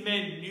these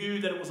men knew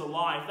that it was a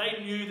lie, if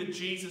they knew that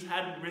Jesus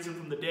hadn't risen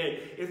from the dead,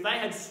 if they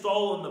had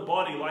stolen the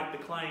body like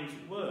the claims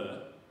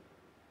were,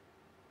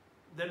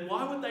 then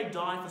why would they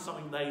die for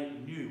something they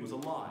knew was a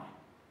lie?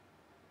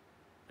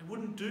 They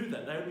wouldn't do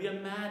that. They would be a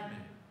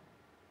madman.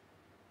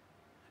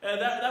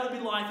 That would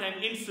be like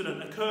an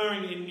incident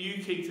occurring in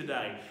Newquay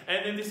today.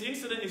 And this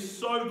incident is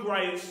so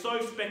great, it's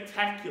so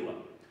spectacular,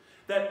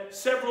 that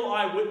several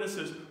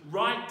eyewitnesses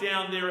write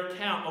down their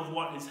account of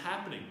what is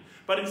happening.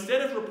 But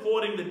instead of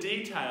reporting the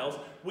details,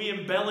 we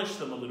embellish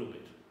them a little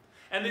bit.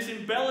 And this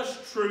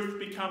embellished truth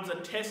becomes a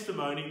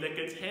testimony that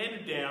gets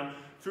handed down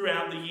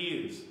throughout the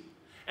years.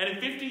 And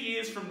in 50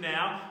 years from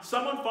now,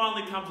 someone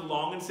finally comes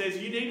along and says,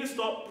 you need to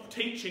stop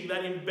teaching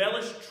that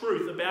embellished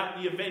truth about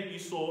the event you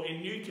saw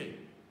in Newquay.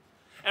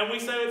 And we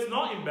say it's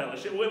not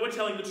embellished. We're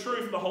telling the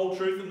truth, the whole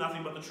truth, and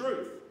nothing but the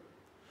truth.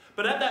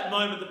 But at that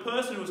moment, the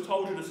person who has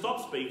told you to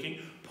stop speaking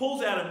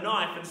pulls out a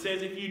knife and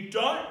says, if you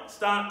don't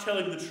start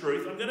telling the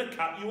truth, I'm going to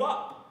cut you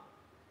up.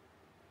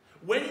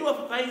 When you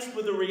are faced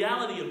with the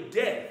reality of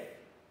death,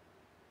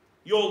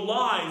 your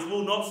lies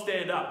will not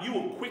stand up. You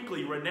will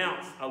quickly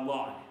renounce a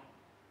lie.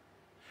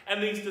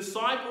 And these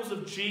disciples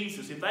of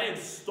Jesus, if they had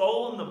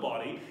stolen the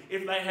body,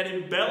 if they had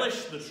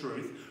embellished the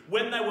truth,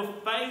 when they were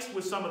faced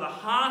with some of the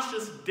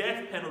harshest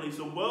death penalties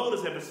the world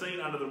has ever seen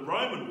under the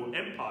Roman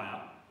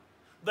Empire,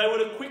 they would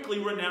have quickly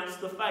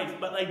renounced the faith,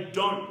 but they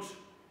don't.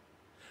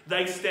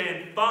 They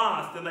stand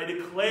fast and they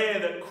declare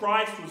that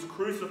Christ was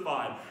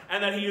crucified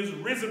and that he is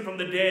risen from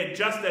the dead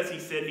just as he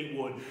said he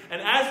would.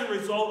 And as a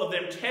result of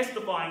them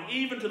testifying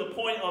even to the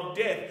point of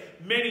death,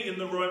 many in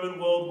the Roman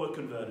world were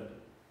converted.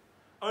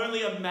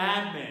 Only a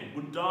madman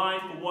would die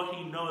for what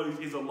he knows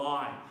is a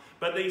lie.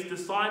 But these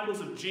disciples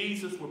of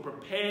Jesus were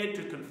prepared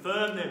to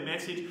confirm their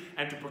message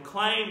and to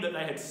proclaim that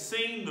they had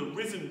seen the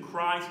risen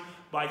Christ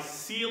by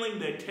sealing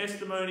their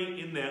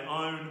testimony in their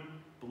own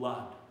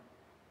blood.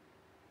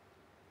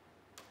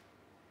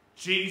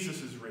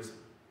 Jesus is risen.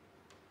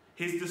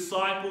 His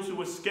disciples who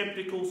were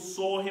skeptical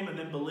saw him and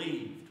then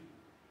believed.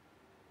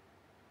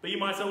 But you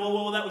might say,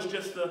 well, that was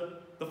just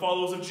the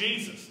followers of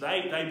Jesus.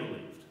 They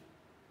believed.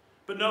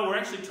 But no, we're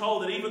actually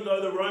told that even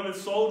though the Roman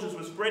soldiers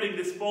were spreading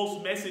this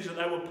false message that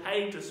they were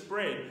paid to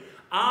spread,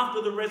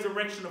 after the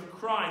resurrection of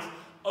Christ,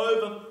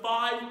 over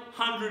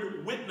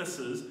 500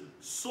 witnesses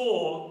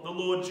saw the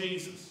Lord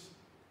Jesus.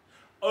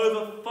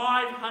 Over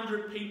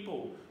 500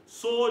 people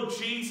saw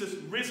Jesus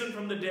risen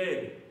from the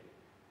dead.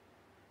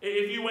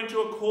 If you went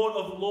to a court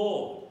of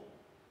law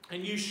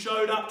and you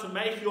showed up to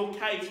make your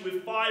case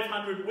with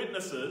 500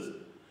 witnesses,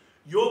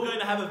 you're going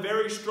to have a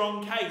very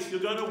strong case.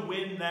 You're going to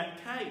win that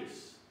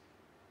case.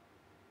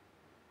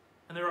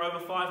 And there are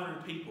over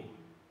 500 people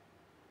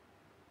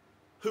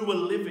who were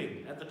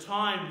living at the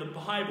time the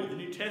Bible, the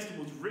New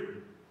Testament was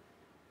written,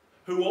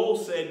 who all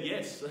said,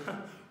 yes,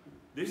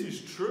 this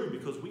is true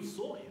because we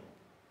saw him.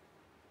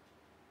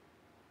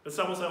 But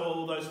some will say,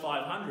 well, those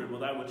 500, well,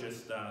 they were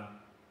just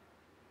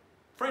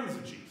friends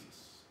of Jesus.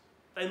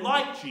 They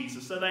liked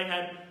Jesus, so they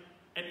had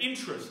an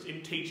interest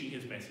in teaching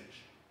his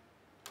message.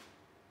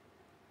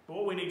 But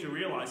what we need to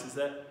realize is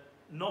that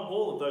not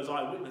all of those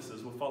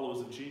eyewitnesses were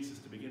followers of Jesus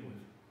to begin with.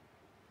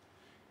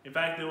 In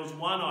fact, there was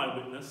one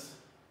eyewitness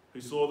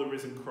who saw the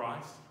risen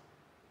Christ,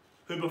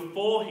 who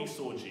before he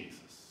saw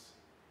Jesus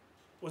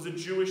was a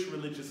Jewish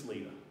religious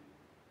leader.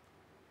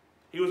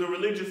 He was a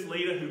religious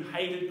leader who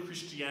hated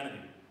Christianity.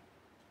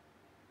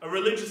 A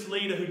religious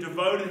leader who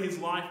devoted his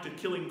life to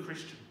killing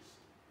Christians.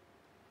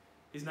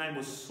 His name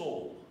was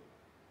Saul.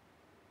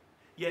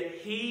 Yet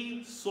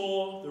he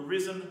saw the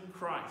risen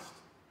Christ.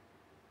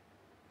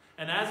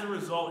 And as a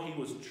result, he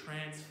was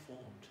transformed.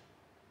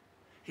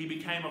 He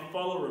became a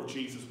follower of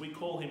Jesus. We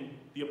call him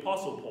the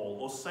Apostle Paul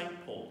or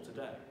Saint Paul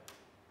today.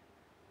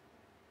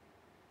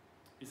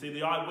 You see,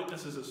 the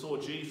eyewitnesses that saw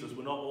Jesus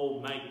were not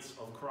all mates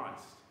of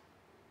Christ.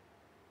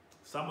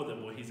 Some of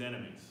them were his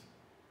enemies.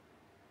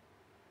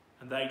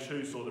 And they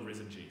too saw the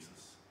risen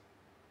Jesus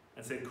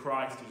and said,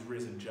 Christ is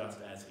risen just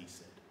as he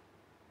said.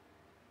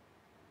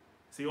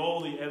 See,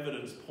 all the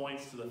evidence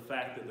points to the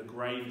fact that the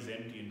grave is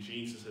empty and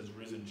Jesus has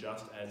risen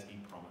just as he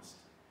promised.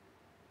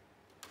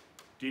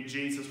 Did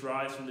Jesus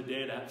rise from the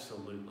dead?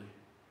 Absolutely.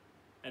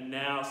 And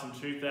now, some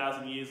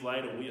 2,000 years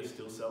later, we are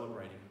still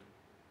celebrating it.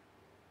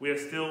 We are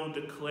still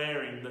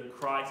declaring that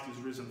Christ is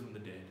risen from the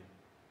dead.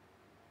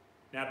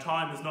 Now,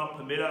 time does not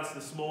permit us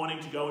this morning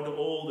to go into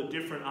all the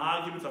different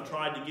arguments. I've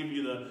tried to give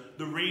you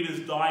the Reader's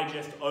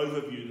Digest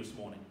overview this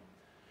morning.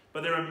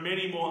 But there are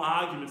many more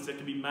arguments that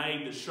can be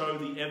made that show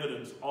the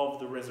evidence of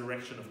the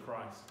resurrection of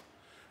Christ.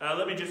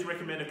 Let me just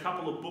recommend a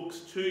couple of books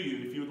to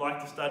you if you would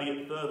like to study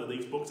it further.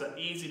 These books are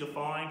easy to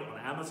find on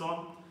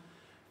Amazon.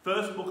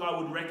 First book I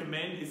would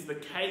recommend is The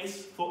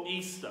Case for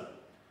Easter.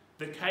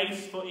 The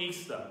Case for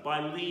Easter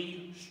by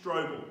Lee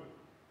Strobel.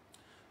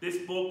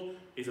 This book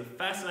is a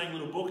fascinating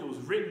little book. It was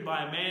written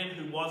by a man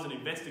who was an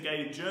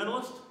investigative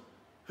journalist,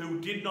 who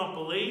did not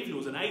believe, he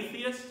was an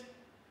atheist,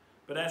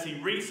 but as he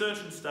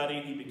researched and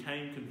studied, he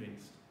became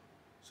convinced.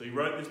 So he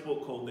wrote this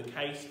book called The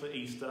Case for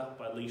Easter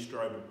by Lee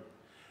Strobel.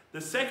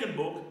 The second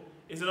book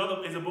is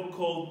a book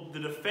called The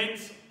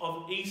Defense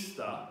of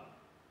Easter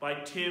by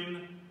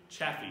Tim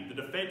Chaffee. The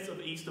Defense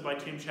of Easter by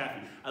Tim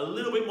Chaffee. A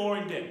little bit more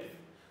in depth.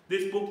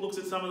 This book looks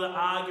at some of the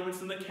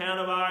arguments and the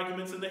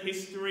counter-arguments and the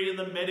history and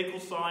the medical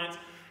science,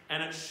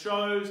 and it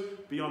shows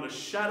beyond a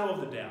shadow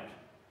of the doubt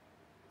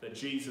that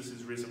Jesus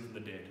is risen from the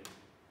dead.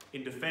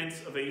 In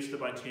Defense of Easter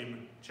by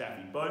Tim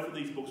Chaffee. Both of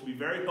these books will be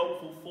very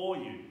helpful for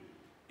you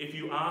if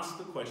you ask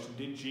the question,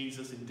 did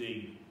Jesus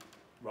indeed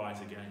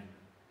rise again?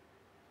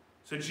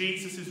 So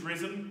Jesus is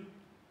risen.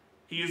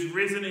 He is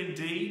risen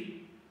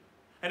indeed.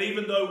 And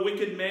even though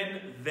wicked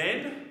men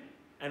then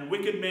and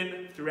wicked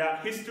men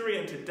throughout history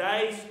and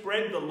today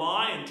spread the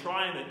lie and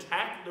try and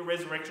attack the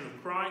resurrection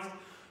of Christ,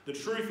 the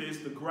truth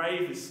is the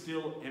grave is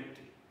still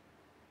empty.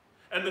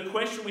 And the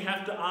question we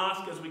have to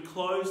ask as we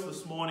close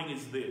this morning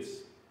is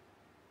this: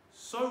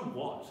 so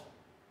what?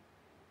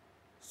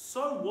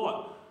 So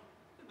what?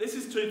 This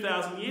is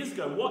 2,000 years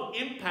ago. What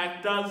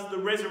impact does the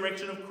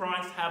resurrection of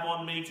Christ have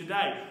on me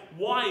today?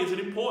 Why is it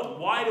important?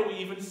 Why do we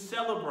even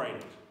celebrate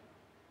it?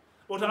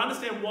 Well, to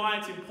understand why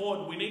it's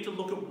important, we need to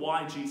look at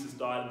why Jesus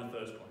died in the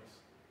first place.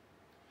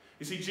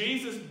 You see,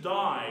 Jesus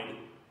died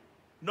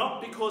not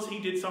because he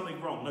did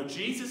something wrong. No,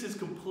 Jesus is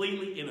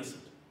completely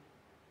innocent.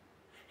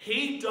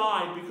 He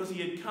died because he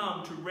had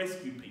come to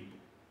rescue people.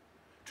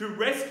 To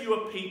rescue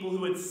a people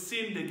who had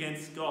sinned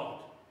against God.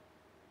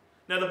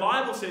 Now, the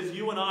Bible says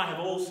you and I have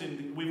all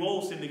sinned. We've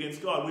all sinned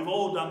against God. We've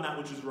all done that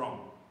which is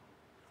wrong.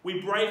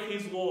 We break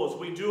his laws.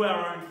 We do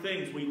our own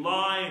things. We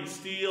lie and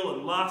steal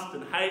and lust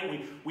and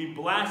hate. We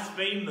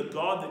blaspheme the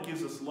God that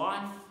gives us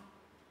life.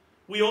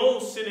 We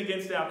all sin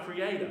against our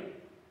Creator.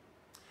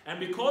 And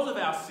because of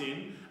our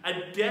sin,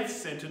 a death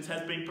sentence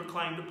has been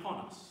proclaimed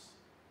upon us.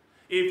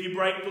 If you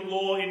break the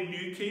law in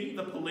Newquay,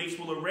 the police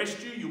will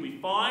arrest you, you'll be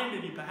fined,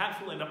 and you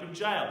perhaps will end up in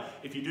jail.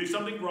 If you do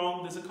something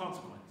wrong, there's a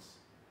consequence.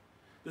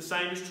 The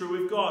same is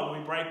true with God. When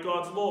we break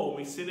God's law, when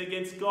we sin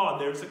against God,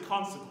 there is a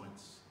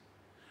consequence.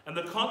 And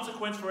the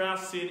consequence for our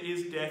sin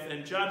is death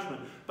and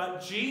judgment.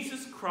 But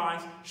Jesus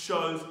Christ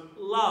shows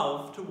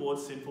love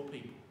towards sinful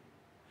people.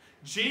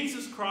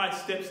 Jesus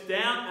Christ steps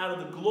down out of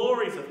the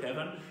glories of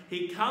heaven.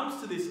 He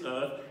comes to this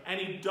earth and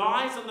he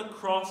dies on the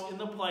cross in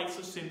the place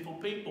of sinful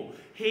people.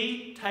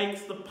 He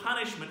takes the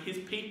punishment his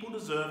people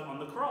deserve on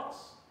the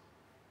cross.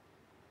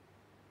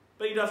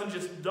 But he doesn't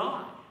just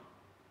die.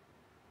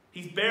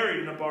 He's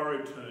buried in a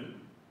borrowed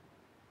tomb.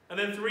 And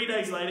then 3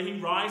 days later,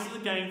 he rises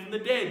again from the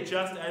dead,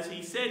 just as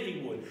he said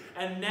he would.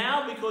 And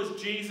now,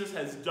 because Jesus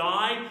has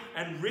died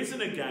and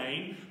risen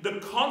again, the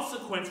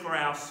consequence for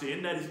our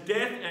sin, that is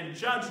death and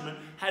judgment,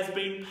 has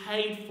been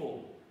paid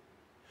for.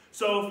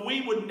 So if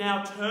we would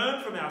now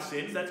turn from our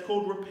sins, that's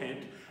called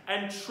repent,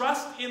 and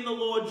trust in the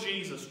Lord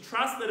Jesus,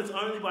 trust that it's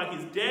only by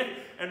his death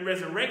and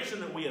resurrection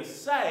that we are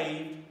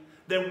saved,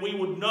 then we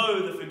would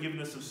know the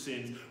forgiveness of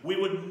sins. We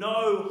would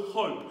know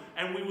hope,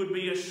 and we would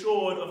be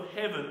assured of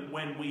heaven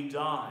when we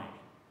die.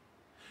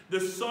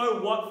 The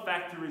so what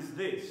factor is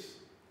this.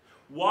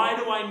 Why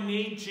do I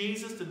need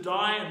Jesus to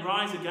die and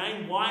rise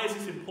again? Why is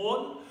this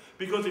important?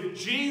 Because if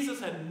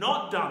Jesus had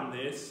not done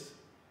this,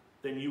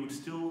 then you would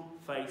still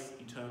face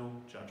eternal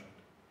judgment.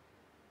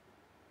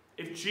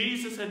 If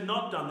Jesus had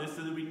not done this,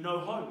 then there would be no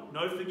hope,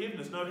 no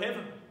forgiveness, no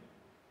heaven.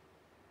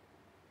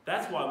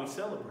 That's why we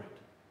celebrate.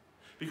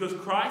 Because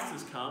Christ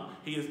has come,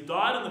 he has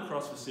died on the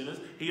cross for sinners,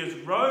 he has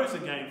rose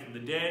again from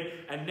the dead,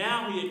 and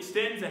now he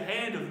extends a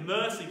hand of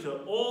mercy to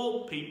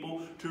all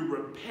people to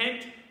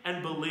repent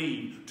and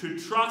believe, to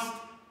trust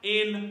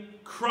in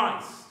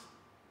Christ.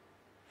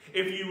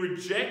 If you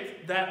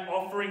reject that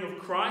offering of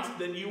Christ,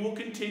 then you will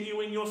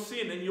continue in your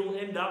sin and you'll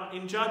end up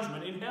in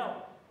judgment in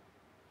hell.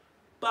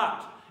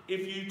 But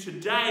if you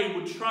today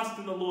would trust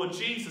in the Lord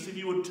Jesus, if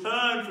you would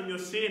turn from your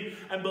sin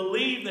and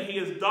believe that he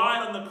has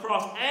died on the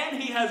cross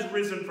and he has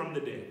risen from the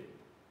dead,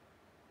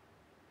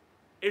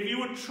 if you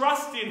would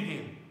trust in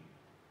him,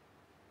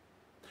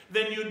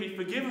 then you would be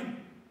forgiven.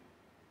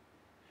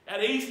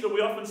 At Easter, we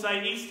often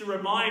say Easter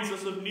reminds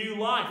us of new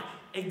life.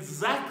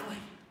 Exactly.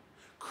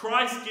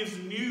 Christ gives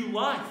new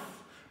life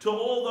to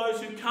all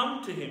those who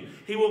come to him.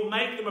 He will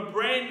make them a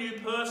brand new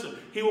person.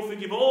 He will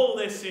forgive all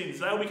their sins.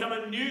 They will become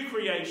a new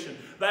creation.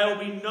 They will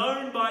be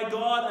known by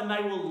God and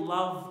they will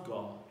love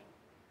God.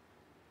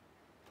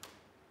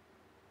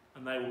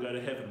 And they will go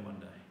to heaven one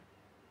day.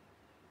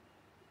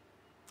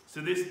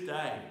 So this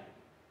day,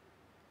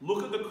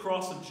 look at the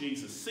cross of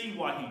Jesus. See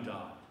why he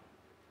died.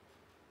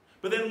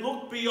 But then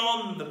look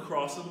beyond the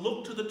cross and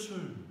look to the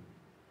tomb.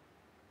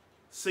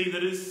 See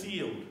that it is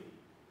sealed.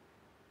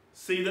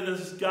 See that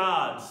there's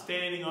guards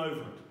standing over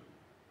it.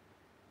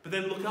 But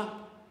then look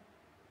up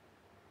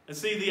and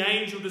see the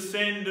angel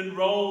descend and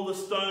roll the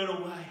stone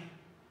away.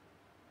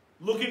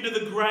 Look into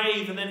the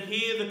grave and then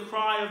hear the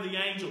cry of the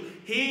angel.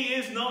 He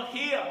is not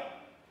here.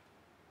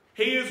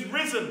 He is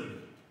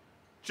risen,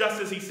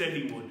 just as he said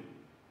he would.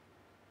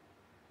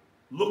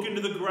 Look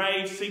into the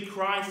grave, see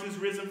Christ is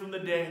risen from the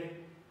dead,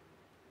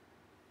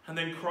 and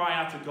then cry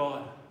out to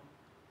God,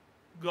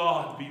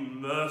 God, be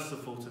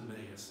merciful to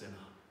me, a sinner.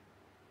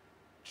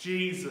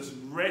 Jesus,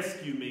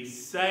 rescue me,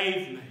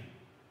 save me.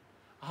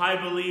 I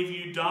believe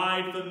you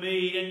died for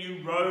me and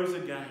you rose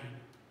again.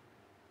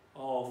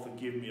 Oh,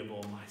 forgive me of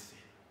all my sin.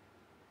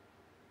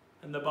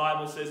 And the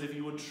Bible says if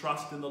you would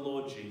trust in the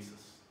Lord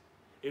Jesus,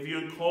 if you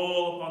would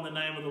call upon the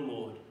name of the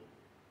Lord,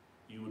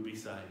 you would be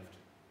saved.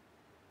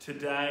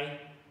 Today,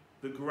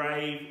 the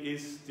grave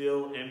is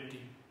still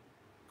empty.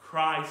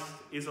 Christ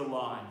is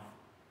alive.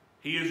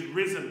 He is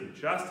risen,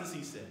 just as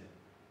he said.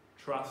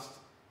 Trust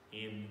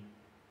in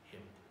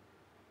him.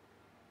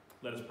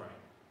 Let us pray.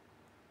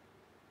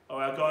 Oh,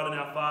 our God and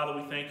our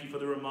Father, we thank you for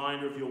the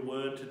reminder of your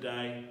word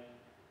today,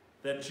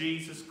 that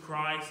Jesus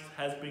Christ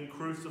has been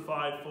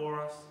crucified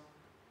for us,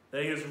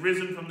 that he has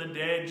risen from the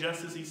dead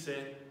just as he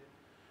said,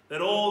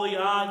 that all the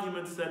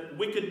arguments that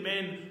wicked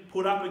men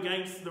put up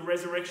against the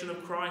resurrection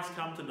of Christ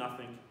come to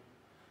nothing.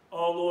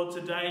 Oh Lord,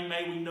 today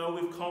may we know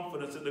with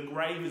confidence that the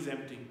grave is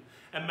empty,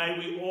 and may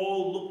we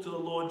all look to the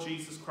Lord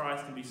Jesus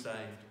Christ and be saved.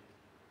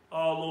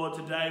 Oh Lord,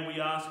 today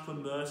we ask for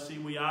mercy,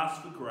 we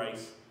ask for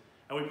grace,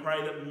 and we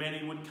pray that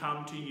many would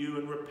come to you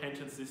in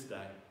repentance this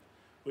day.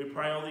 We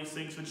pray all these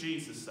things for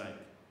Jesus' sake.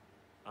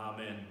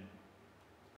 Amen.